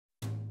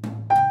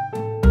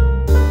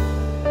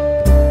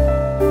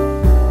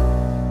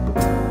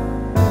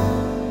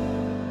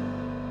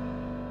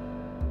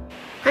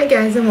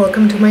guys, and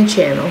welcome to my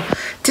channel.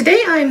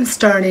 Today I'm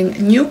starting a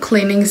new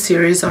cleaning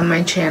series on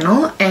my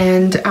channel,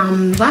 and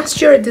last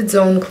year I did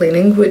zone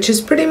cleaning, which is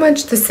pretty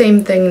much the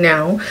same thing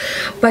now,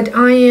 but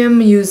I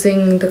am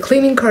using the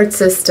cleaning cart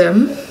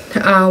system,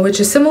 which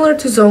is similar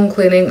to zone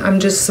cleaning. I'm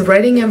just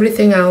writing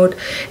everything out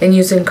and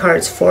using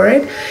cards for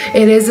it.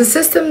 It is a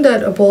system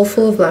that A Bowl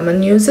Full of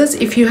Lemon uses.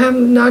 If you have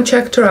not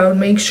checked her out,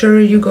 make sure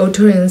you go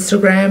to her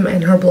Instagram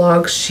and her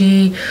blog.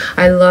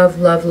 I love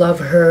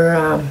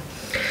her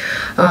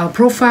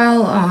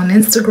profile on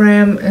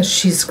Instagram.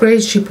 She's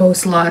great. She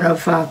posts a lot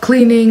of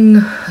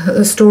cleaning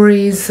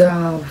stories,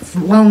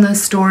 wellness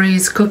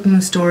stories,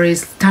 cooking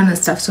stories, ton of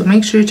stuff, so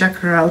make sure you check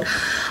her out.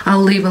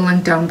 I'll leave a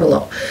link down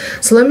below.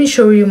 So let me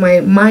show you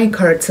my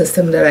card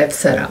system that I've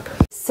set up.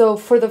 So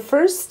for the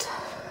first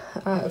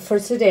for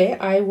today,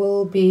 I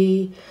will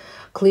be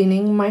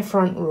cleaning my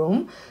front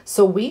room.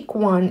 So week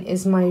 1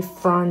 is my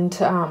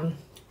front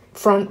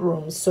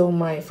room, so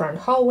my front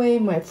hallway,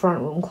 my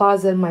front room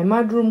closet, my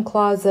mudroom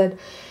closet,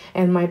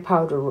 and my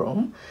powder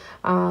room.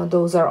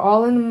 Those are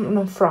all in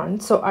the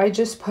front, so I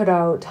just put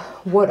out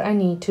what I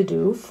need to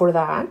do for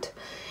that,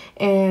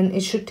 and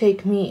it should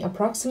take me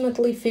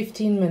approximately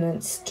 15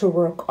 minutes to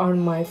work on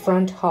my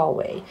front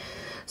hallway.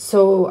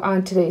 So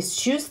today's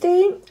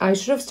Tuesday. I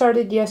should have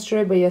started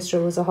yesterday, but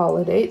yesterday was a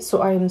holiday,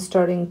 so I am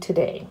starting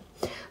today.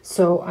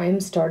 So I'm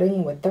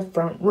starting with the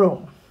front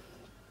room.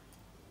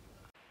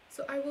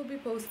 So I will be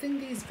posting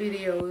these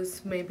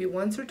videos maybe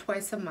once or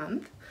twice a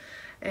month,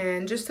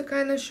 and just to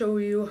kind of show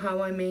you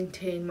how I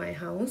maintain my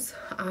house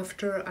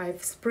after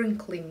I've spring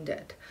cleaned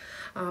it.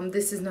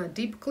 This is not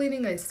deep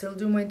cleaning. I still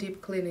do my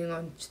deep cleaning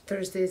on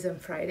Thursdays and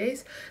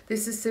Fridays.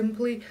 This is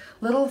simply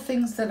little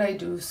things that I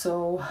do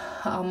so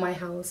my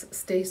house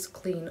stays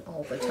clean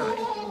all the time.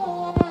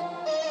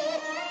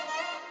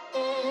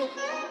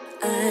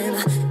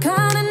 I'm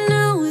kinda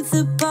new with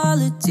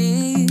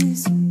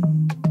apologies.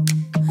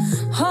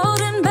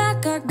 Holding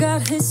back, I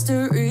got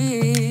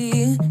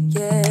history,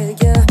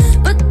 yeah.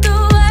 But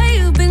the way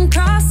you've been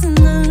crossing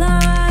the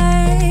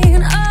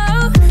line,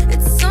 oh,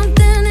 it's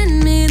something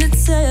in me that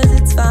says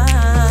it's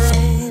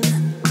fine.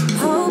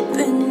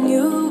 Hoping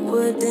you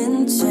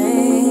wouldn't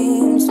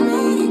change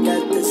me.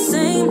 Got the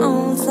same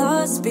old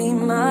thoughts, be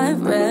my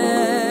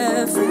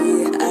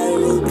referee. I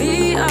will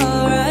be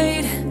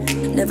alright,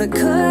 never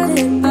cut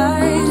it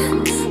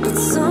right, but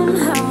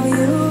somehow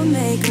you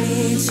make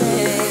me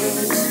change.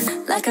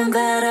 Like I'm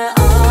better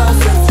off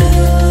with you.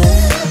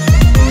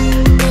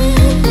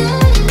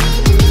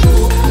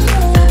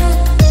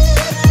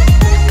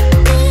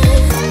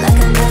 Like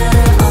I'm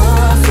better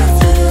off with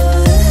you.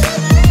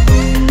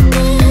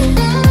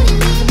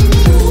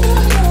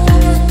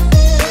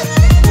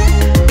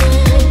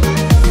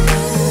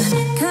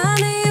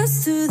 Kinda used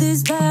to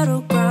these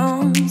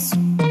battlegrounds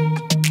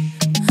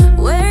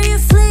where you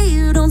flee,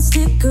 you don't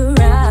stick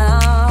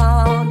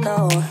around,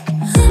 no.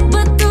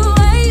 But the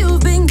way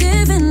you've been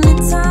giving me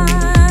time,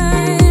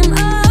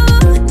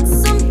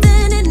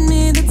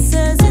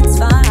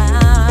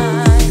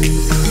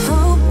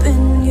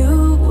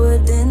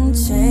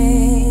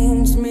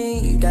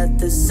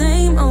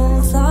 same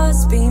old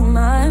thoughts, be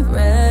my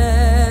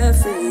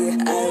referee.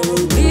 I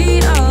will be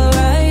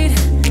alright,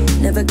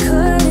 never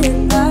cut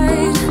it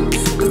right,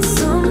 but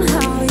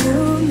somehow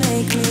you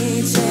make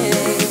me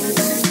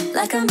change.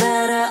 Like I'm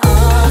better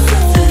off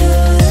with you.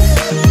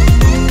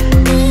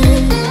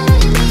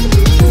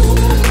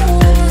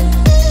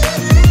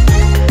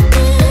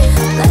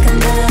 Like I'm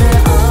better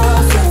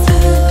off with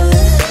you.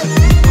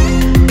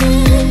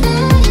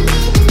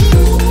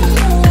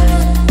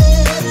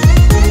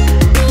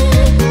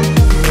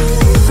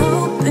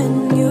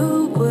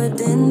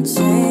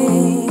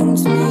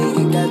 Change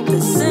me, got the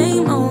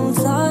same old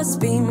thoughts,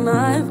 be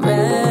my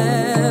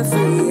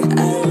referee. I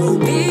will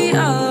be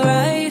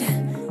alright.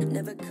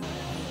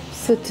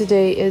 So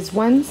today is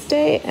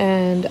Wednesday,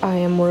 and I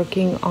am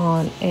working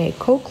on a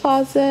coat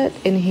closet,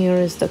 and here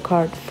is the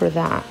card for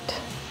that.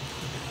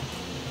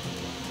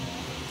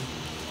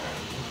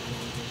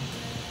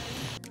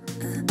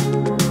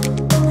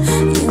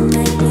 You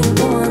make me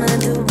wanna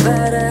do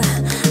better.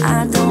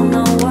 I don't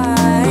know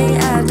why,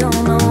 I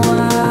don't know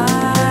why.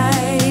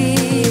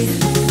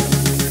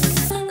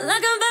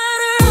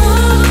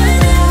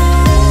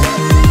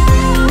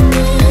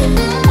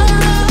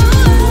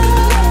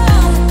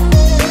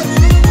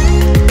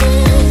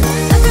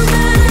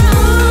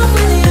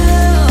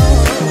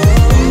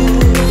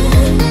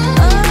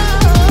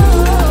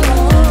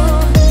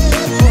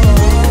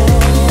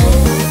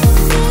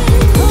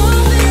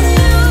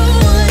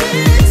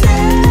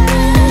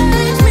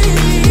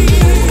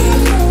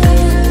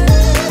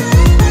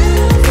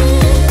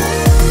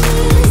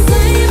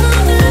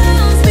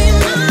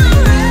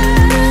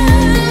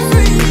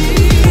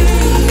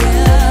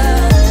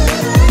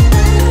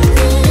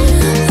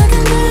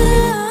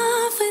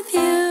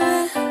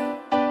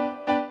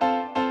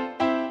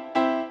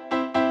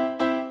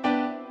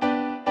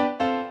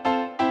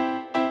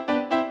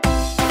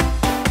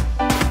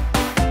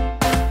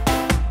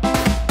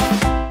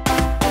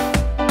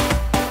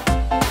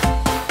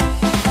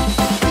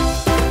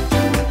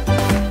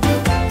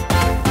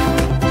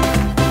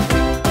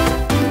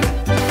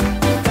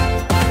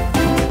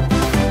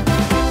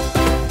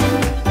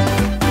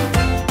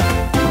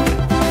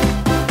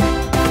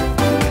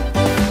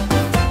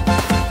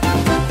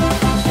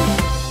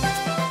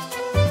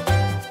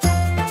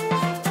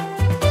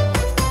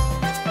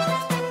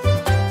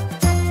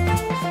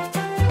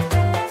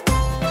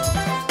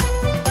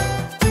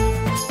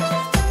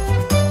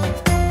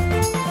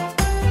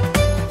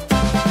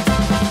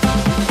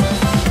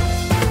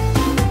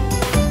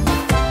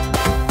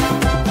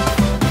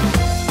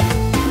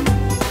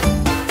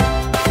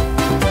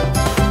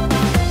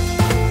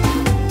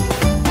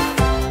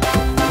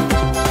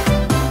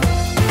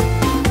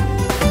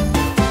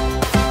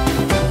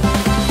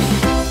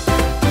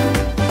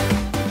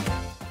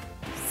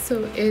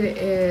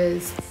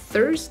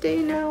 Thursday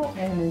now,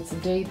 and it's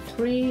day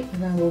 3,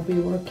 and I will be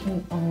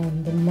working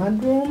on the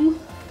mudroom,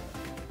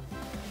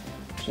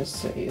 just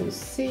so you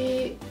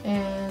see.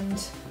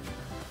 And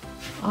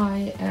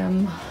I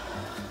am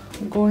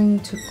going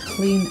to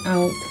clean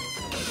out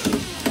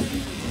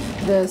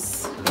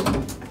this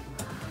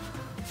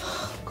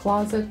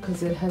closet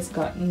because it has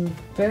gotten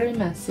very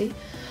messy.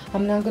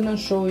 I'm not gonna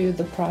show you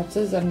the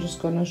process, I'm just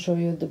gonna show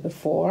you the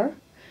before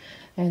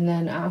and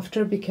then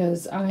after,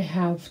 because I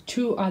have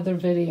 2 other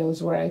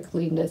videos where I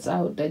clean this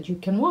out that you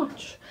can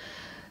watch.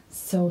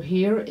 So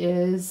here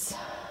is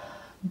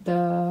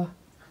the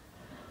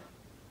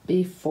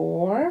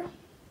before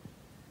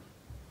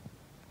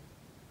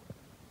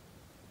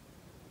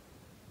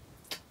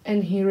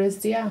and here is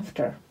the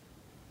after.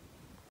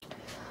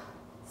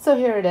 So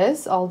here it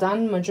is, all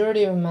done.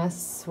 Majority of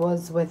mess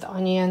was with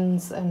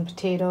onions and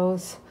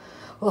potatoes.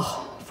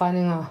 Ugh,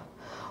 finding a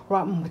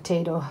rotten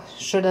potato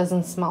sure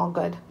doesn't smell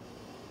good.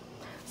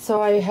 So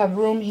I have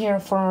room here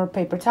for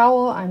paper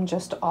towel. I'm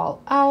just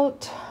all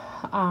out.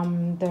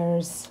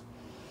 There's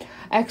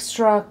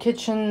extra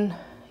kitchen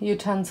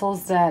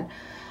utensils that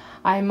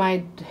I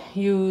might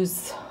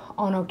use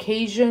on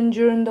occasion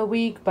during the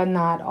week, but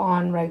not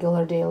on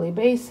regular daily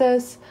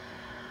basis.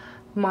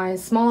 My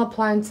small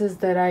appliances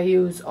that I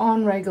use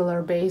on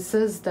regular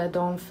basis that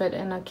don't fit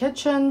in a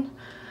kitchen.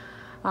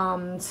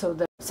 So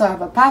I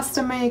have a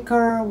pasta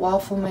maker,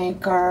 waffle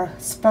maker,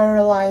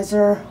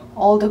 spiralizer,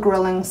 all the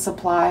grilling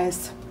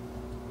supplies.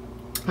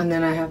 And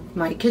then I have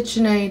my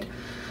KitchenAid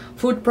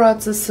food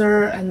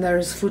processor, and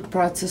there's food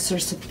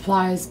processor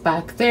supplies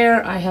back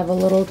there. I have a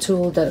little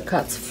tool that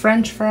cuts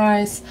French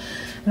fries,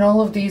 and all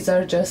of these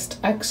are just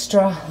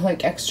extra,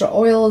 like extra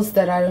oils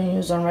that I don't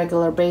use on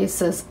regular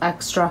basis,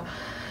 extra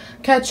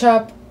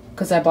ketchup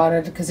because I bought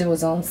it because it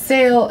was on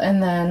sale,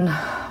 and then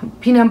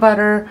peanut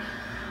butter,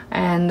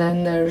 and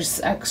then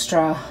there's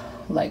extra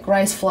like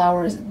rice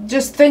flours,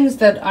 just things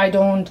that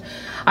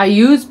I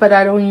use but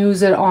I don't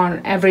use it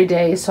on every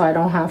day, so I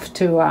don't have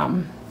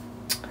to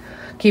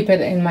keep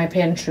it in my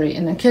pantry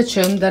in the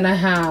kitchen. Then I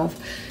have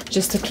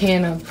just a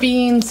can of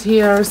beans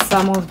here,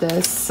 some of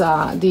this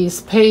these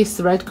paste,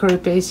 red curry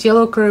paste,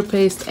 yellow curry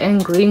paste,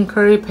 and green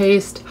curry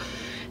paste,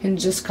 and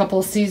just a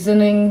couple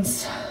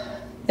seasonings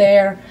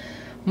there.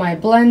 My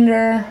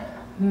blender,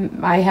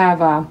 I have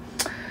a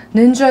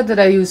Ninja that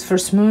I use for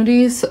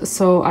smoothies,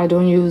 so I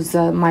don't use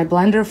my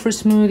blender for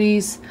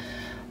smoothies.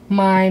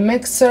 My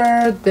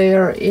mixer,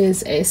 there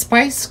is a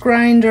spice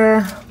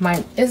grinder,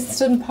 my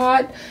Instant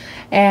Pot,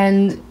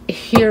 and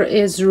here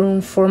is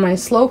room for my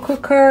slow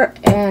cooker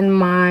and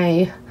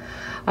my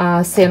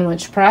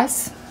sandwich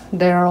press.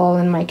 They're all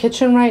in my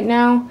kitchen right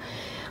now.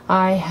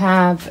 I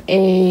have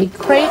a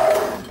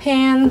crepe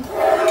pan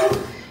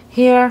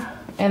here,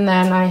 and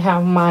then I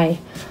have my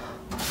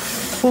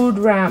food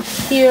wrap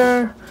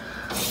here.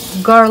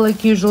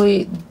 Garlic,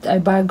 usually I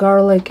buy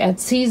garlic at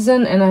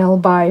season, and I'll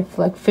buy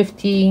like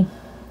 50,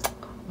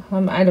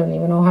 I don't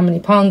even know how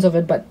many pounds of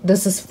it, but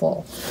this is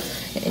full,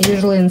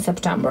 usually in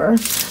September,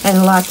 and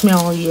it lasts me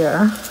all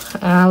year.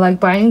 And I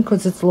like buying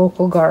because it's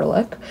local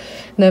garlic.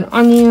 And then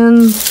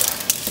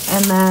onions,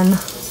 and then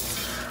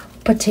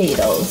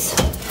potatoes.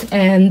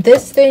 And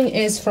this thing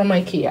is from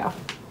IKEA.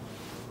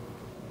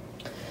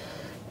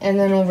 And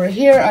then over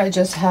here I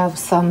just have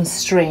some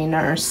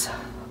strainers,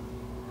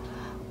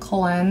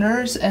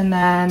 colanders, and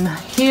then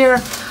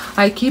here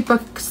I keep an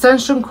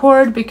extension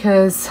cord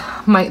because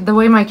the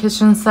way my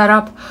kitchen's set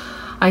up,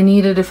 I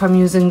need it if I'm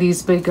using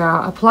these big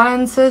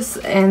appliances.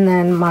 And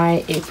then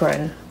my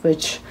apron,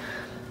 which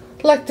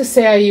I like to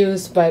say I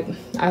use, but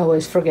I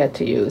always forget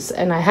to use,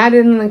 and I had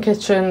it in the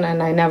kitchen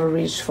and I never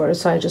reached for it,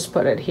 so I just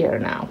put it here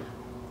now.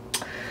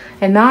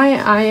 And now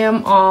I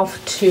am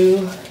off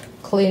to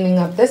cleaning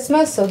up this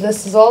mess. So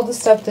this is all the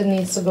stuff that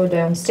needs to go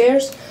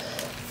downstairs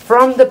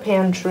from the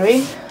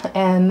pantry,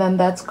 and then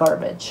that's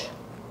garbage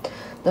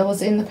that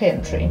was in the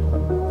pantry.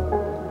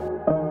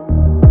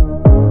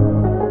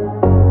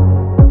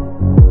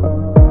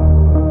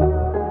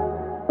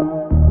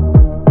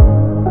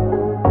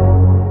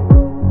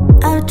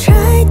 I've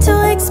tried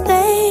to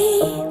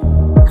explain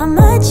how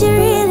much you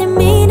really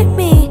mean to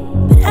me,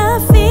 but I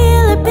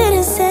feel a bit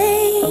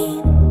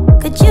insane.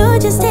 Could you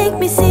just take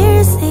me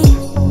seriously?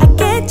 I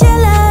get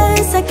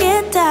jealous, I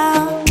get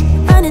down,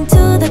 running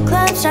to the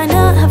clubs, trying to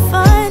have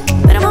fun,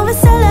 but I'm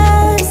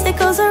overzealous, it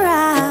goes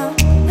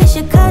around. We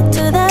should cut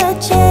to the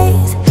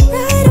chase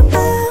right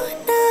about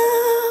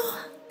now.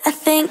 I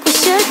think we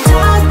should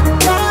talk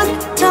about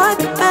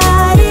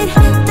it.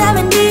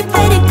 Diving deep,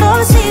 let it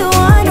go, so you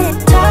want it.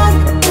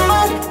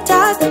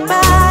 Talk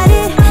about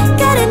it.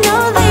 Gotta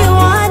know that you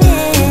want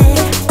it.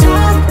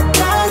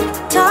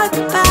 Talk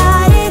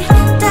about it.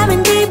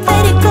 Diving deep,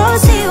 let it go,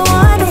 so you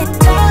want it.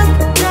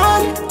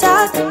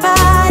 Talk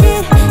about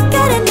it.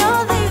 Gotta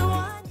know that you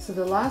want it. So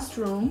the last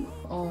room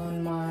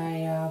on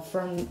my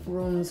front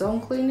room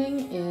zone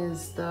cleaning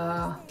is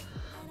the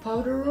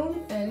powder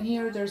room, and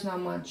here there's not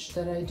much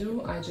that I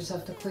do. I just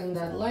have to clean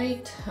that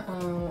light,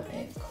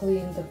 and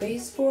clean the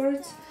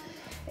baseboards,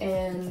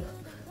 and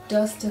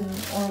dust and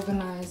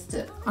organized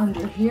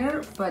under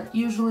here, but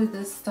usually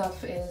this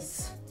stuff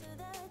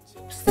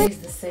stays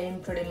the same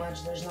pretty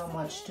much. There's not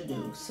much to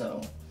do. So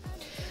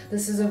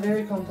this is a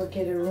very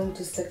complicated room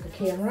to stick a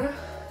camera,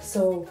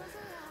 so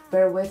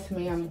bear with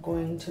me. I'm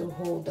going to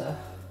hold the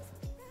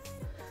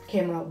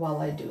camera while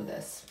I do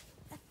this.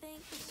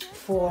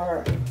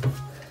 For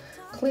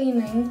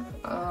cleaning,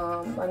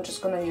 I'm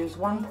just gonna use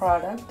one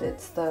product.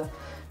 It's the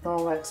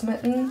Norwex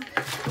mitten,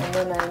 and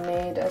then I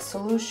made a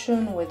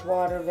solution with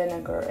water,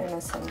 vinegar, and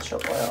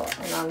essential oil,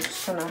 and I'm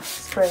just gonna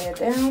spray it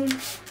down.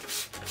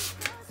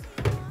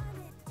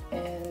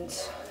 And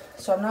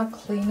so I'm not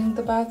cleaning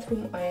the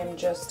bathroom, I am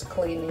just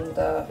cleaning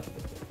the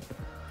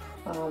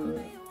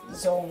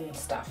zone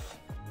stuff.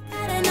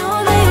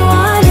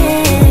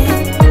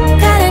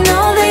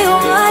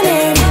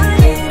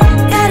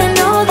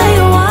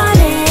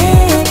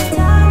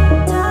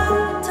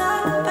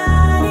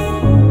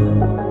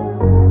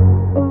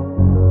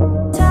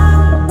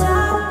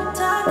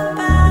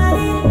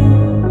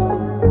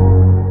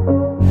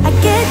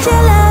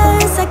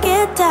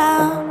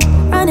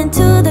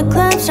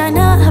 Trying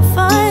to have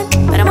fun,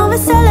 but I'm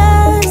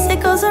overzealous,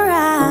 it goes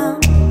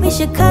around. We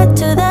should cut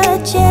to the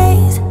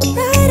chase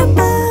right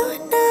about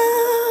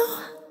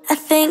now. I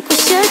think we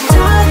should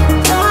talk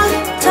about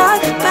it.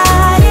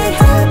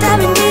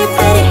 Diving deep,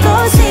 let it go,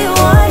 say you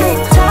want it.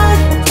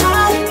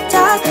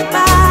 Talk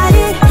about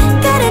it.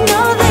 Gotta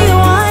know that you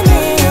want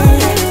it.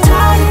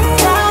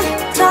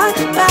 Talk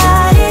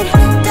about it.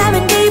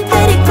 Diving deep,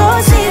 let it go,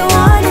 say you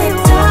want it.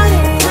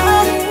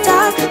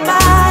 Talk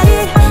about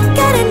it.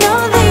 Gotta know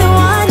that you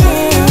want it.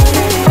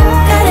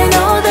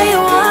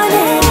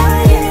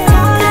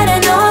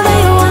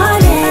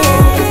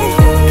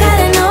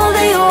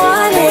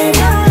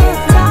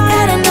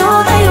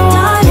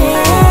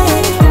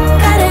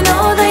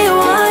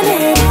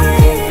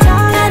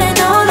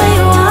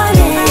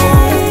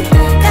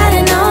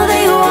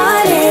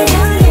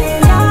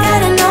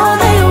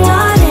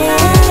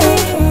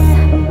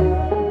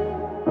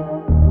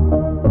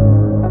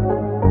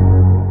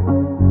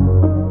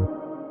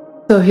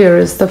 So here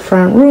is the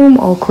front room,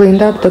 all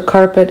cleaned up. The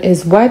carpet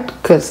is wet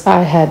because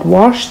I had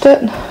washed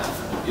it.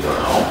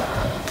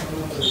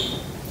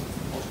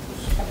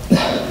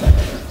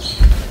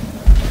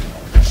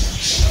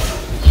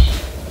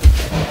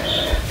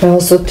 I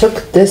also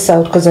took this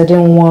out because I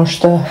didn't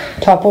wash the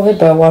top of it,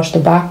 but I washed the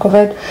back of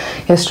it.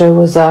 Yesterday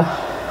was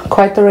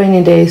quite a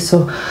rainy day,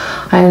 so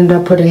I ended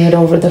up putting it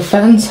over the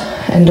fence,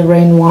 and the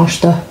rain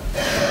washed the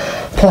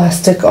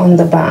plastic on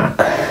the back.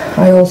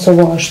 I also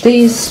washed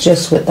these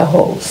just with the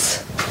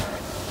hose.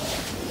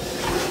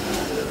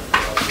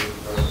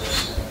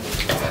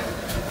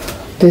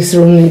 This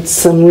room needs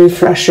some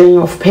refreshing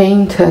of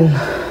paint and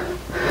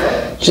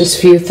just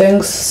few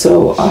things,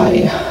 so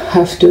I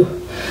have to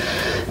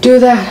do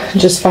that,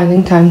 just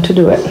finding time to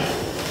do it.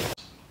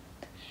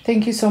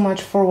 Thank you so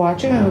much for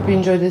watching. I hope you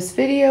enjoyed this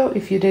video.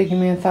 If you did, give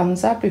me a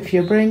thumbs up. If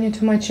you're brand new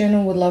to my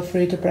channel, would love for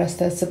you to press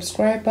that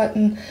subscribe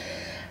button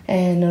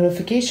and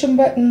notification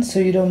button so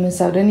you don't miss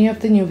out any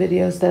of the new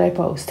videos that I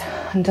post.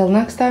 Until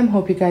next time,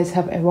 hope you guys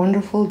have a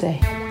wonderful day.